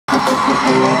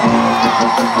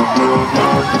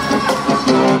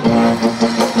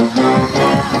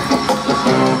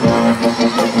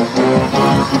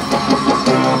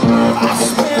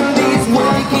spend these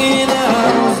waking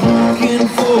hours looking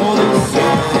for the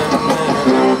Sandman.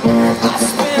 I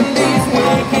spend these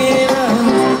waking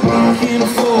hours looking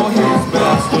for his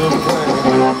master plan.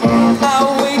 I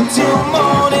wait till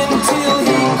morning till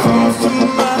he comes to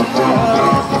my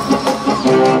house.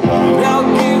 I'll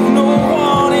give no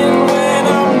warning when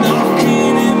I'm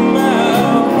knocking him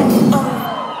out.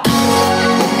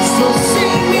 So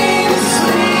sing me to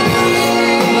sleep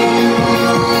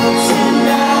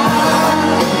tonight.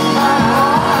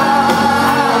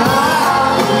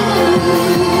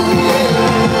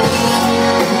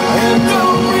 And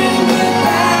don't bring me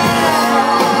back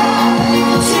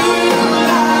to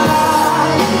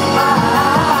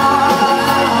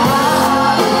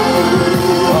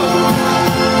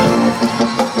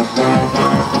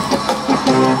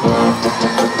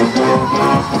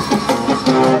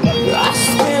I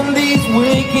spend these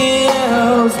waking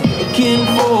hours looking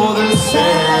for the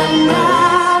Sandman.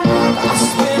 I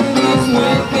spend these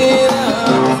waking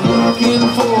hours looking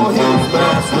for his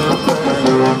master.